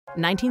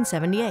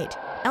1978,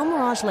 El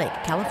Mirage Lake,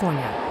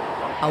 California.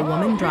 A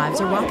woman drives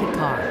a rocket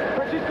car.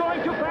 But she's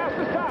going too fast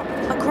to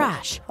stop. A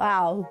crash.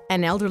 Wow,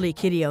 An elderly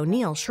Kitty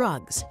O'Neill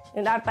shrugs.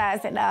 you're not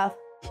fast enough.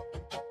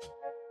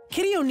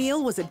 Kitty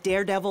O'Neill was a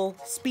daredevil,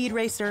 speed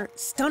racer,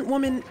 stunt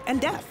woman, and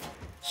deaf.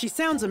 She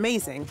sounds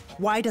amazing.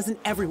 Why doesn't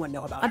everyone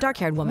know about her? A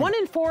dark-haired woman. 1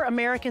 in 4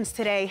 Americans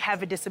today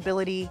have a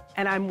disability,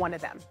 and I'm one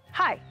of them.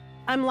 Hi,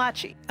 I'm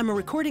Lachi. I'm a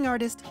recording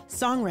artist,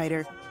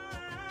 songwriter,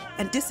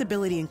 and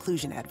disability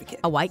inclusion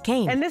advocate. A white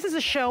cane. And this is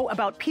a show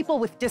about people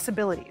with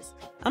disabilities.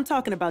 I'm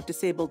talking about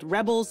disabled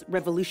rebels,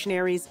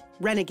 revolutionaries,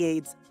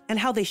 renegades, and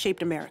how they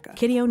shaped America.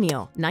 Kitty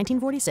O'Neill,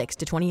 1946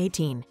 to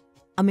 2018.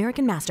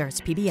 American Masters,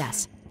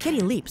 PBS. Kitty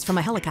leaps from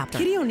a helicopter.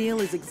 Kitty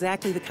O'Neill is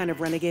exactly the kind of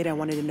renegade I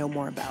wanted to know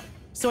more about.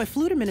 So I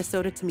flew to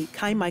Minnesota to meet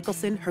Kai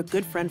Michelson, her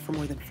good friend for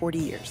more than 40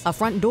 years. A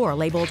front door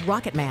labeled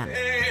Rocket Man.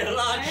 Hey,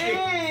 Lachi,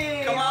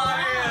 Hey, come on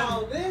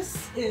wow,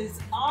 this is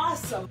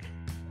awesome.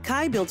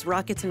 Kai builds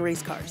rockets and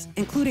race cars,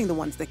 including the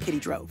ones that Kitty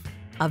drove.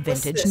 A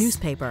vintage this?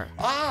 newspaper.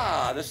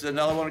 Ah, this is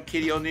another one of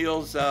Kitty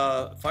O'Neill's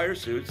fire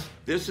suits.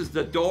 This is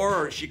the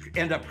door. She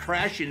ended up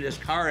crashing this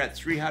car at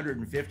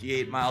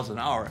 358 miles an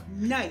hour.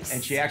 Nice.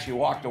 And she actually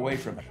walked away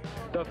from it.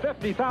 The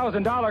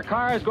 $50,000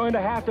 car is going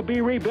to have to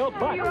be rebuilt,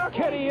 but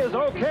Kitty is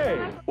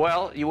okay.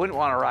 Well, you wouldn't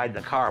want to ride in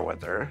the car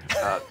with her.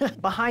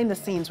 Behind the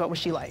scenes, what was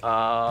she like?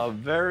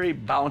 Very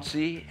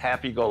bouncy,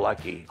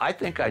 happy-go-lucky. I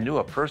think I knew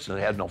a person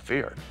that had no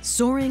fear.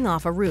 Soaring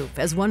off a roof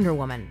as Wonder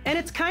Woman. And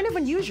it's kind of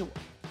unusual.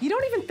 You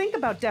don't even think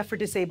about deaf or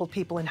disabled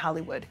people in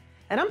Hollywood.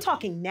 And I'm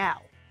talking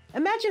now.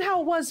 Imagine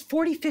how it was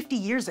 40, 50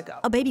 years ago.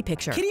 A baby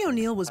picture. Kitty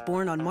O'Neill was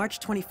born on March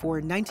 24,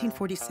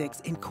 1946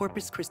 in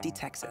Corpus Christi,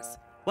 Texas.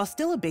 While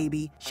still a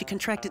baby, she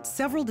contracted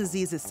several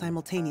diseases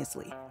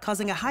simultaneously,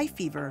 causing a high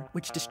fever,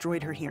 which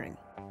destroyed her hearing.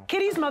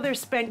 Kitty's mother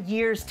spent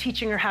years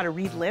teaching her how to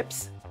read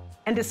lips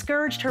and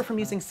discouraged her from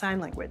using sign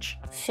language.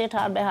 She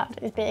taught me how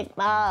to speak.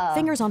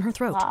 Fingers on her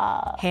throat.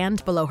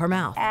 Hand below her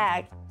mouth.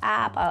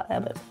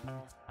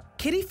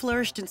 Kitty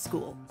flourished in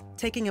school,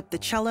 taking up the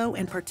cello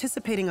and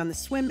participating on the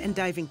swim and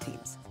diving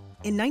teams.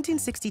 In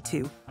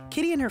 1962,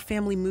 Kitty and her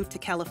family moved to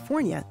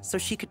California so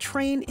she could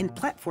train in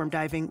platform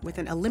diving with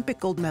an Olympic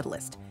gold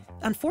medalist.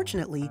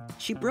 Unfortunately,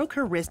 she broke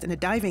her wrist in a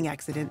diving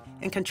accident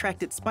and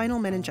contracted spinal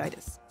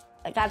meningitis.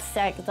 I got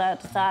sick, so I had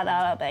to start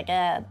out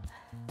again.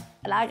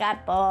 And I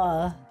got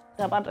bored.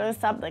 So I want to do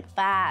something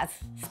fast,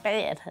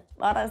 speed,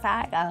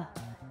 motorcycle,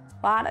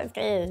 water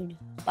skiing,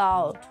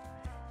 boat,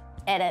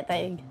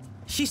 anything.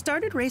 She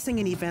started racing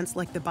in events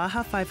like the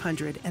Baja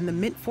 500 and the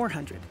Mint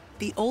 400,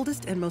 the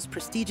oldest and most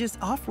prestigious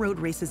off-road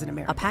races in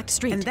America. A packed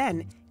street. And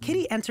then,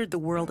 Kitty entered the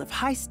world of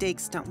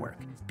high-stakes stunt work,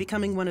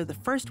 becoming one of the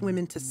first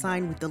women to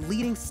sign with the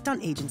leading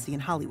stunt agency in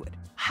Hollywood.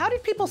 How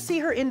did people see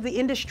her in the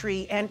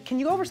industry, and can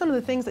you go over some of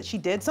the things that she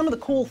did, some of the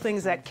cool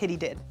things that Kitty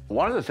did?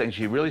 One of the things,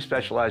 she really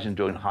specialized in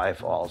doing high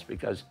falls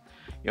because,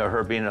 you know,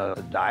 her being a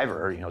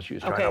diver, you know, she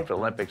was trying out for the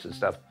Olympics and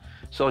stuff.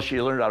 So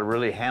she learned how to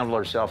really handle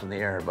herself in the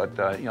air. But,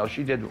 you know,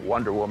 she did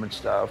Wonder Woman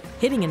stuff.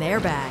 Hitting an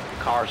airbag.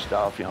 Car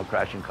stuff, you know,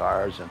 crashing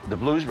cars. And the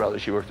Blues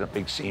Brothers, she worked in a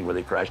big scene where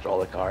they crashed all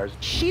the cars.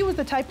 She was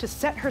the type to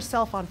set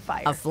herself on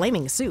fire. A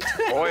flaming suit.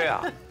 Oh,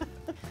 yeah.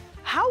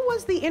 How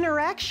was the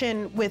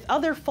interaction with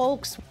other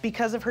folks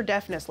because of her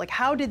deafness? Like,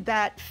 how did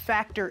that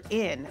factor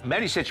in?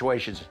 Many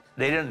situations,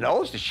 they didn't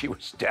know that she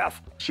was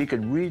deaf. She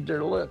could read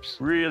their lips,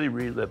 really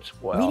read lips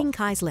well. Reading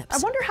Kai's lips. I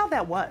wonder how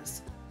that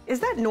was.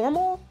 Is that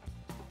normal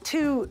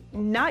to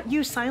not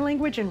use sign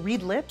language and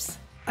read lips?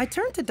 I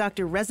turned to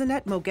Dr.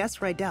 Rezanet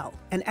Moges-Rydell,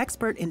 an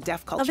expert in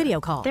deaf culture. A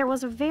video call. There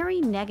was a very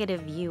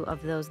negative view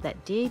of those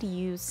that did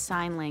use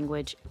sign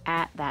language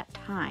at that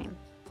time.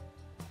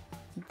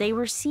 They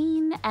were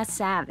seen as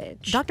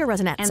savage. Dr.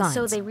 Rezanet And signs.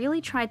 so they really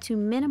tried to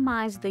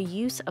minimize the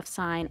use of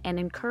sign and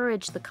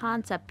encourage the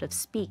concept of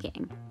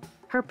speaking.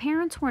 Her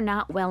parents were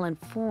not well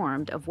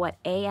informed of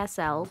what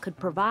ASL could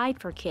provide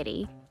for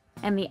Kitty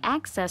and the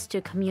access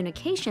to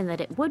communication that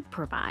it would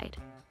provide.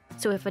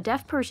 So if a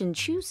deaf person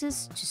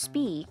chooses to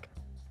speak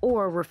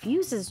or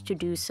refuses to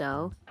do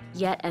so,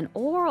 yet an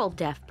oral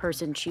deaf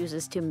person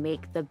chooses to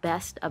make the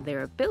best of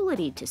their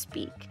ability to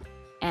speak.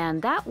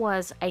 And that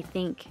was, I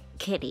think,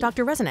 Kitty.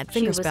 Dr. Rezanet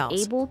finger She was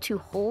spells. able to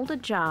hold a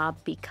job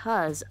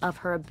because of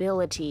her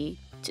ability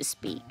to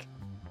speak.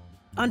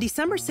 On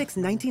December 6,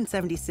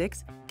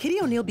 1976, Kitty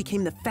O'Neill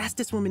became the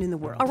fastest woman in the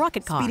world. A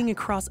rocket car. Speeding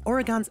across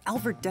Oregon's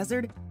Alvord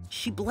desert,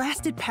 she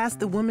blasted past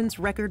the woman's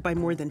record by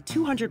more than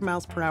 200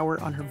 miles per hour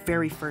on her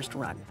very first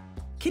run.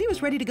 Kitty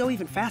was ready to go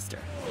even faster.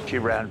 She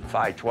ran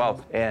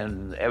 5:12,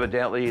 and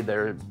evidently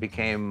there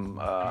became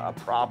a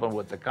problem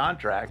with the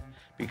contract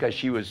because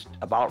she was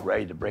about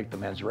ready to break the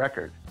men's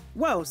record.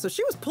 Whoa, so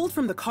she was pulled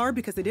from the car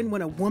because they didn't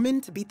want a woman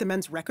to beat the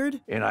men's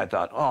record? And I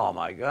thought, oh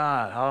my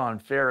God, how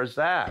unfair is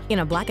that? In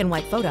a black and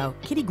white photo,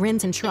 Kitty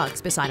grins and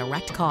shrugs beside a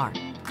wrecked car.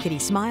 Kitty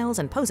smiles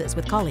and poses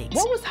with colleagues.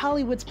 What was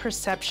Hollywood's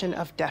perception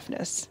of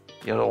deafness?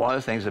 You know, one of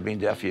the things of being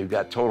deaf, you've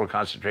got total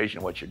concentration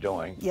on what you're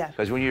doing. Yeah.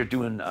 Because when you're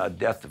doing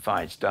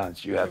death-defying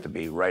stunts, you have to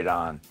be right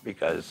on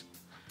because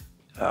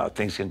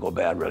things can go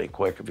bad really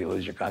quick if you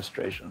lose your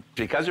concentration.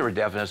 Because of her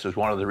deafness is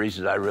one of the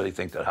reasons I really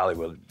think that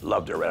Hollywood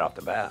loved her right off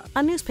the bat.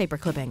 A newspaper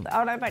clipping. The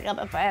only thing I'm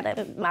afraid of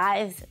is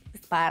my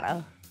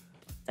spinal.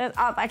 That's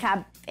all I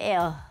can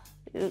feel.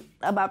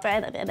 I'm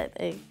afraid of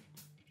anything.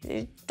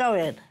 Do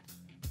it.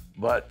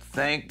 But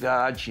thank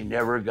God she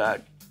never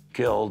got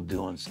killed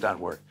doing stunt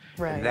work.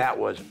 Right. And that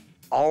was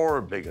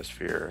our biggest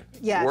fear,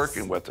 Yes.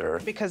 working with her.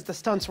 Because the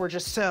stunts were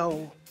just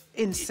so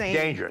insane.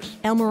 Dangerous.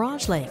 El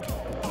Mirage Lake.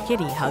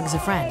 Kitty hugs a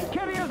friend.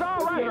 Kitty is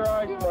all right.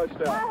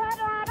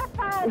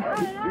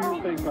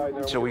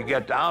 So we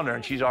get down there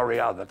and she's already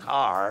out of the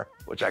car,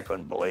 which I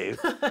couldn't believe.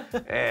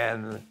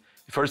 And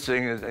the first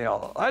thing is,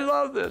 I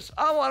love this.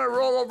 I want to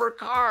roll over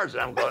cars.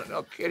 And I'm going,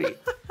 no, Kitty,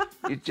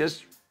 you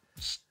just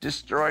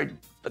destroyed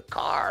the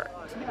car.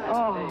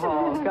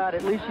 Oh, God,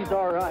 at least she's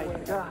all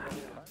right. God.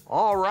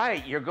 All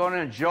right, you're going to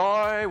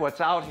enjoy what's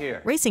out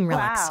here. Racing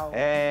relics. Wow.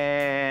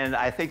 And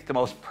I think the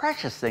most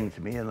precious thing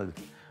to me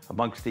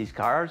amongst these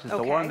cars is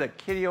the one that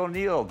Kitty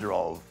O'Neill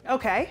drove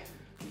Okay.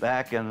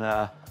 back in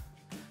the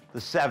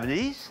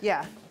 70s.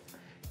 Yeah.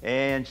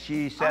 And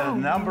she set a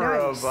number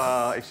of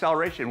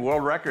acceleration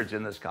world records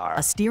in this car.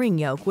 A steering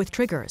yoke with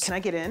triggers. Can I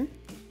get in?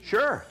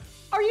 Sure.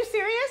 Are you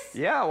serious?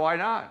 Yeah, why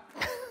not?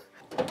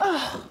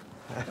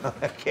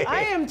 Okay.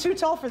 I am too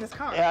tall for this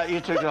car. Yeah,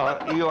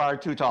 you are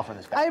too tall for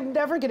this car. I'm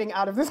never getting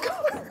out of this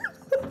car.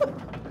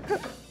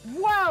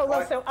 Wow,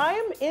 well, so I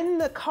am in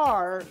the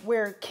car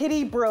where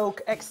Kitty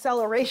broke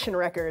acceleration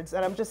records,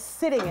 and I'm just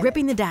sitting in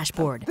Gripping the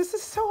dashboard. This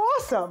is so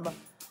awesome.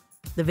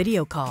 The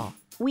video call.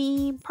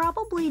 We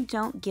probably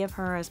don't give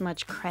her as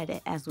much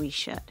credit as we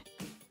should.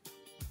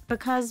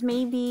 Because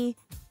maybe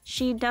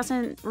she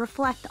doesn't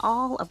reflect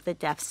all of the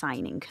deaf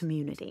signing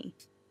community.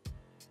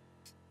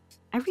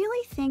 I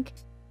really think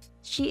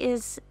she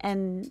is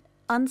an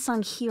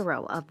unsung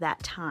hero of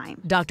that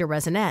time. Dr.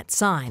 Resonette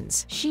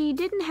signs. She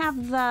didn't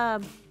have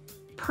the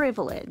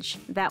privilege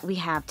that we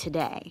have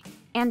today.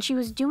 And she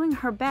was doing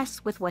her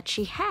best with what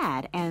she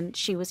had, and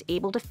she was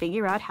able to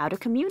figure out how to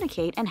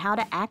communicate and how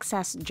to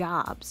access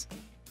jobs.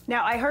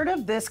 Now, I heard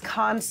of this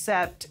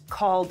concept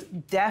called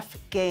deaf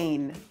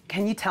gain.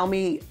 Can you tell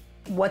me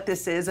what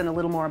this is and a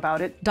little more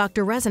about it?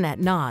 Dr. Resonette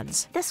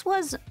nods. This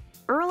was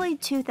early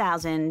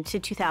 2000 to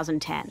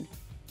 2010.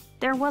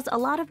 There was a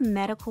lot of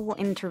medical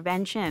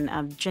intervention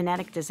of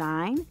genetic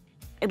design,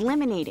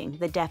 eliminating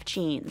the deaf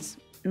genes,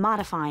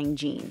 modifying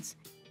genes.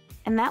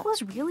 And that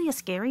was really a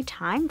scary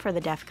time for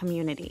the deaf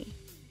community.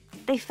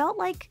 They felt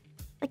like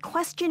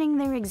questioning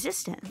their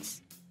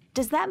existence.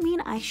 Does that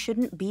mean I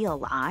shouldn't be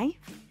alive?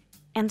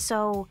 And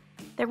so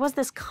there was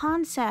this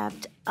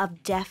concept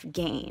of deaf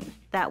gain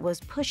that was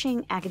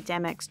pushing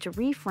academics to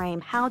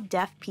reframe how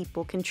deaf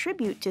people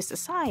contribute to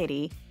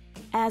society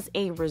as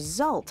a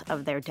result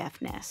of their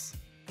deafness.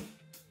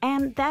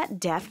 And that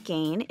deaf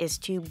gain is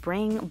to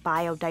bring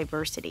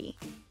biodiversity,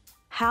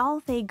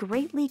 how they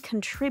greatly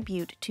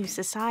contribute to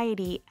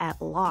society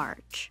at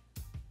large.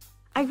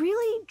 I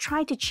really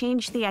tried to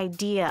change the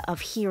idea of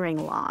hearing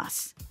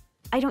loss.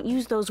 I don't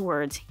use those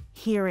words,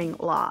 hearing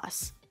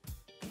loss.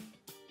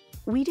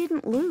 We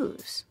didn't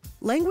lose.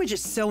 Language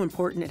is so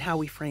important in how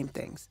we frame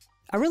things.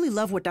 I really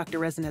love what Dr.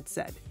 Resonette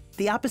said.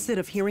 The opposite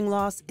of hearing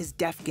loss is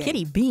deaf gain.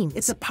 Kitty beams.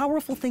 It's a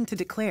powerful thing to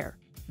declare.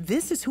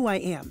 This is who I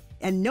am,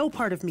 and no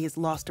part of me is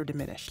lost or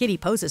diminished. Kitty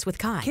poses with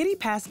Kai. Kitty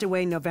passed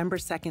away November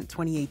 2nd,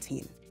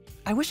 2018.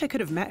 I wish I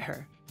could have met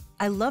her.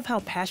 I love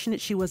how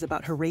passionate she was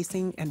about her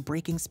racing and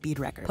breaking speed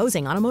records.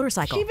 Posing on a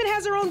motorcycle. She even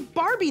has her own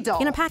Barbie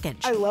doll. In a package.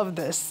 I love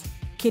this.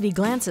 Kitty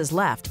glances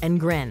left and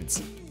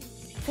grins.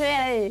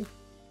 Pretty.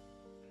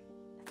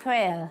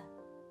 Thrill.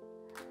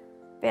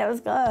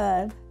 Feels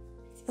good.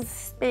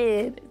 Just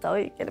speed. So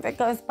you get a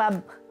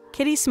goosebump.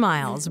 Kitty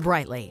smiles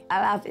brightly. I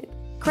love it.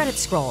 Credits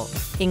scroll,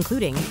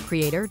 including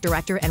creator,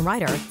 director, and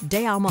writer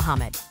Dayal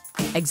Mohammed,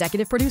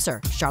 executive producer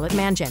Charlotte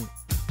Mangin,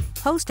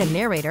 host and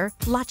narrator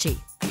Lachi,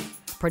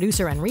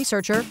 producer and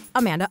researcher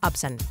Amanda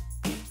Upson.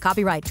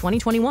 Copyright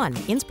 2021,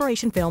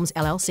 Inspiration Films,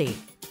 LLC.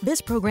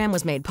 This program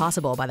was made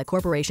possible by the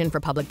Corporation for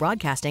Public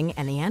Broadcasting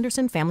and the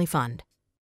Anderson Family Fund.